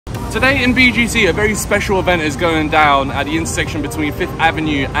Today in BGC, a very special event is going down at the intersection between 5th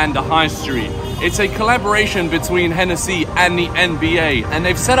Avenue and the High Street. It's a collaboration between Hennessy and the NBA, and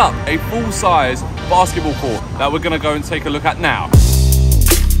they've set up a full-size basketball court that we're going to go and take a look at now.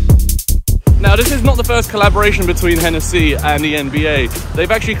 Now, this is not the first collaboration between Hennessy and the NBA. They've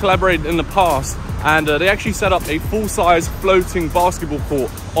actually collaborated in the past, and they actually set up a full-size floating basketball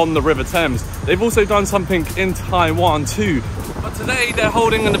court on the River Thames. They've also done something in Taiwan too. But today they're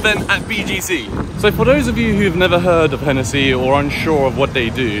holding an event at BGC. So for those of you who've never heard of Hennessy or unsure of what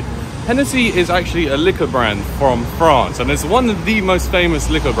they do, Hennessy is actually a liquor brand from France, and it's one of the most famous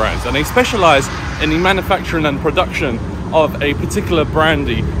liquor brands, and they specialize in the manufacturing and production of a particular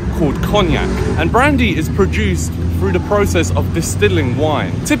brandy called cognac. And brandy is produced through the process of distilling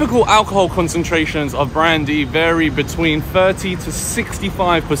wine. Typical alcohol concentrations of brandy vary between 30 to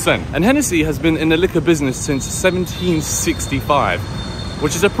 65%. And Hennessy has been in the liquor business since 1765,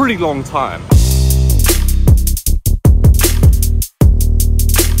 which is a pretty long time.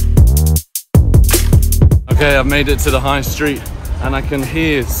 Okay, I've made it to the High Street, and I can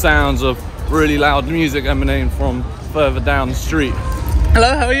hear sounds of really loud music emanating from further down the street.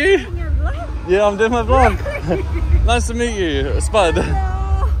 Hello, how are you? Yeah, I'm doing my vlog. Nice to meet you, Spud.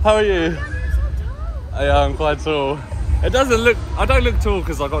 How are you? Yeah, I'm quite tall. It doesn't look, I don't look tall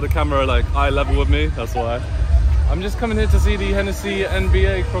because I got the camera like eye level with me, that's why. I'm just coming here to see the Hennessy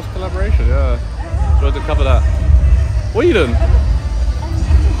NBA cross collaboration, yeah. Tried to cover that. What are you doing?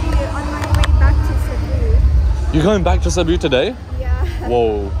 On my way back to Cebu. You're going back to Cebu today? Yeah.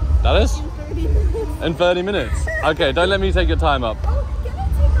 Whoa, that is? In 30 minutes. In 30 minutes? Okay, don't let me take your time up. Oh, can I take a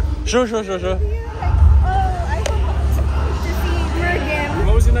Sure. I hope to see Mergim.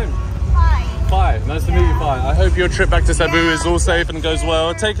 What was your name? Hi. Fi, nice to meet you, Fi. I hope your trip back to Cebu is all safe and goes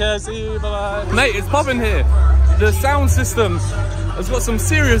well. Take care, see you, bye bye. Mate, it's popping here. The sound system has got some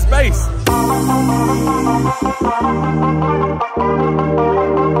serious bass.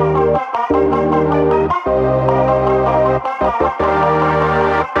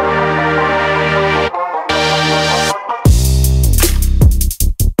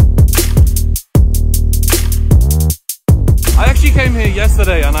 Came here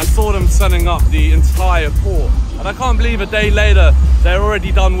yesterday and I saw them setting up the entire court, and I can't believe a day later they're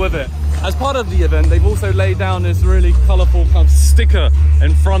already done with it. As part of the event, they've also laid down this really colourful kind of sticker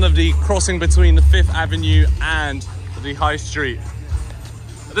in front of the crossing between the 5th Avenue and the High Street.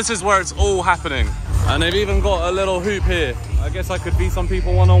 This is where it's all happening, and they've even got a little hoop here. I guess I could beat some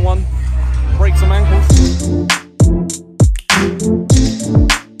people one-on-one, break some ankles.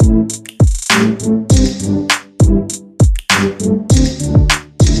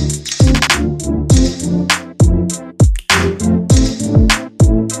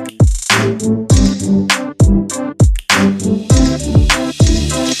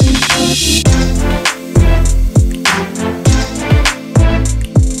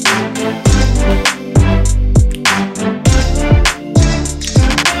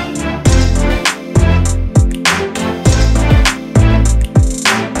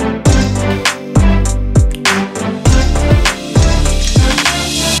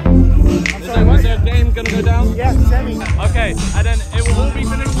 Okay, and then it will all be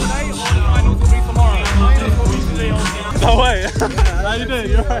finished today, or the finals will be tomorrow? No way. How you doing?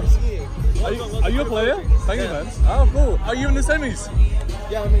 You're right. Are you a player? Thank you, man. Oh, cool. Are you in the semis?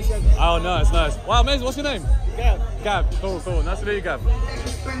 Yeah, I'm in the semis. Oh, nice. Wow, amazing. What's your name? Gab. Cool. Nice to meet you, Gab.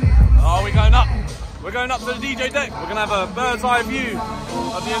 Oh, we're going up. We're going up to the DJ deck. We're gonna have a bird's eye view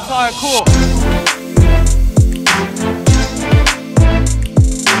of the entire court.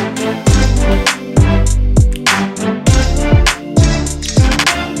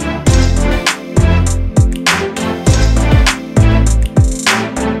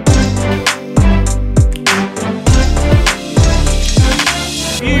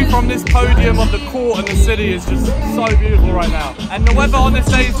 From this podium of the court and the city is just so beautiful right now, and the weather on this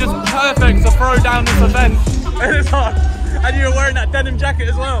day is just perfect to throw down this event. It is hot, and you're wearing that denim jacket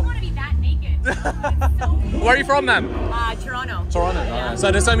as well. I don't want to be that naked. Where are you from, ma'am? Toronto. Yeah.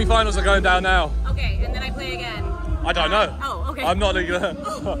 So the semi-finals are going down now. Okay, and then I play again. I don't know. Oh, okay. I'm not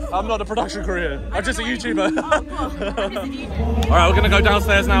a production career. I'm just a YouTuber. Oh, cool. I'm just a YouTuber. All right, we're gonna go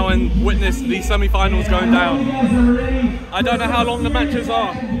downstairs now and witness the semi-finals going down. I don't know how long the matches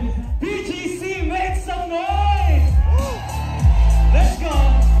are. BGC, make some noise! Let's go!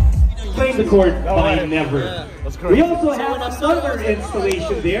 Playing the court by Never. Yeah, that's great. We also have another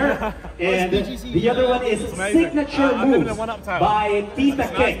installation there, and the other one is Signature Moves by Tita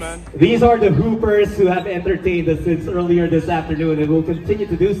Kicks. Nice, These are the hoopers who have entertained us since earlier this afternoon and will continue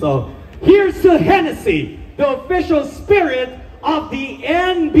to do so. Here's to Hennessy, the official spirit of the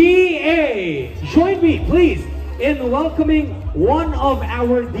NBA. please, in welcoming one of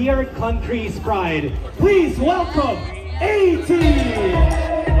our dear country's pride, please welcome A-Team!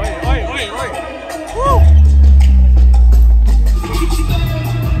 Woo!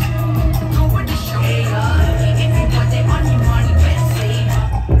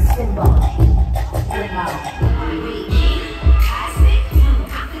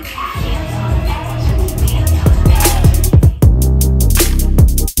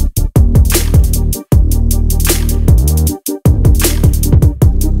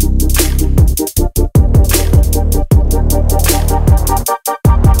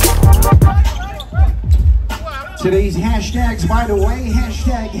 Today's hashtags, by the way,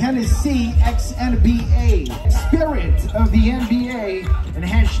 hashtag Hennessy XNBA, spirit of the NBA, and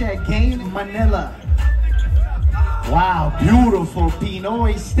hashtag Game Manila. Wow, beautiful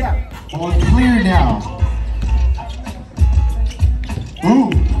Pinoy step. All clear now.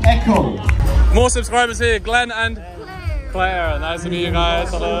 Ooh, echo. More subscribers here, Glenn and Claire. Nice to meet you guys.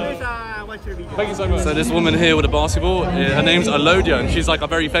 Hello. Thank you so much. So this woman here with a basketball, her name's Alodia, and she's like a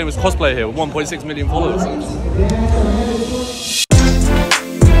very famous cosplayer here with 1.6 million followers.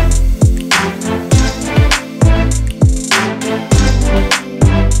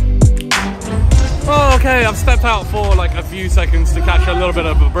 Oh, okay, I've stepped out for like a few seconds to catch a little bit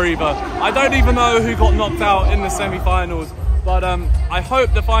of a breather. I don't even know who got knocked out in the semi-finals, but I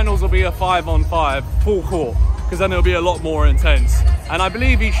hope the finals will be a 5-on-5 full court, because then it'll be a lot more intense. And I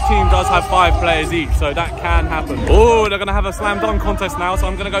believe each team does have 5 players each, so that can happen. Oh, they're gonna have a slam dunk contest now, so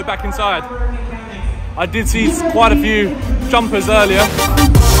I'm gonna go back inside. I did see quite a few jumpers earlier.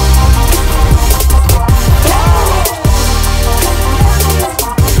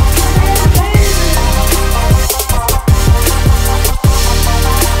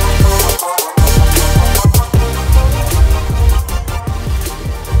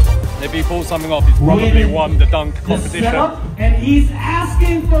 If he pulls something off, he's probably won the dunk competition. And he's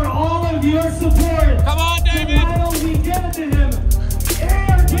asking for all of your support. Come on, David! So not only give it to him,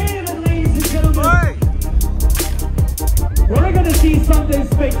 air David, ladies and gentlemen. Hey. We're gonna see something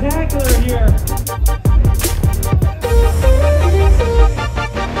spectacular here.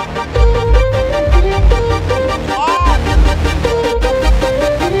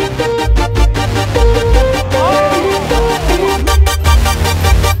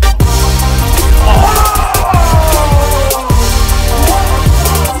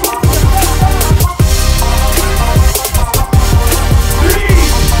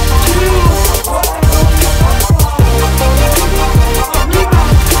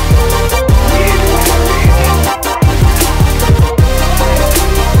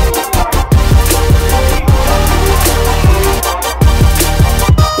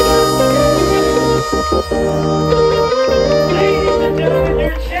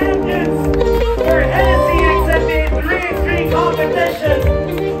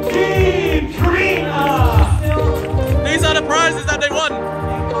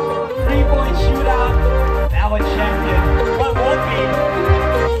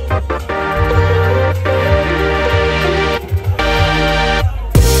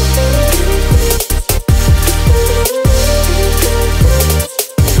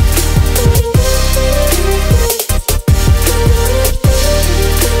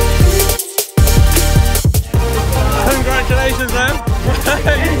 Congratulations, man.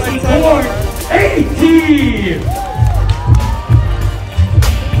 For A-Team.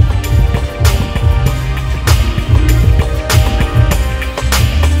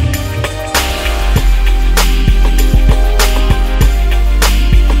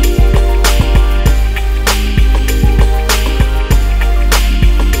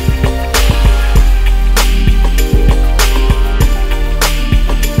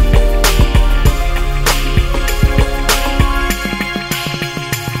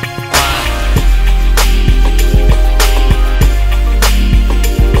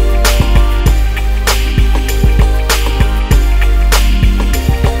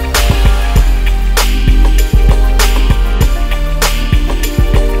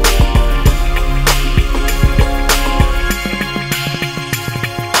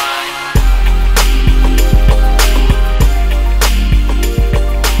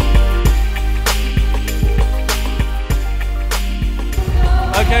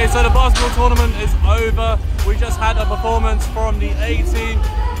 Okay, so the basketball tournament is over. We just had a performance from the A-Team,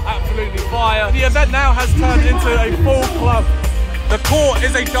 absolutely fire. The event now has turned into a full club. The court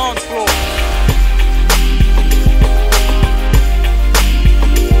is a dance floor.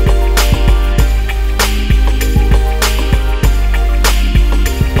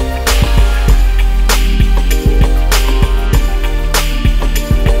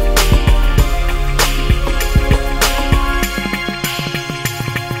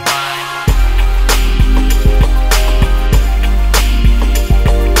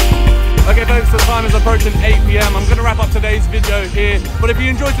 time is approaching 8 p.m. I'm going to wrap up today's video here. But if you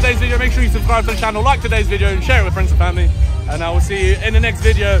enjoyed today's video, make sure you subscribe to the channel, like today's video, and share it with friends and family. And I will see you in the next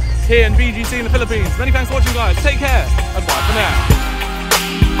video here in BGC in the Philippines. Many thanks for watching, guys. Take care, and bye for now.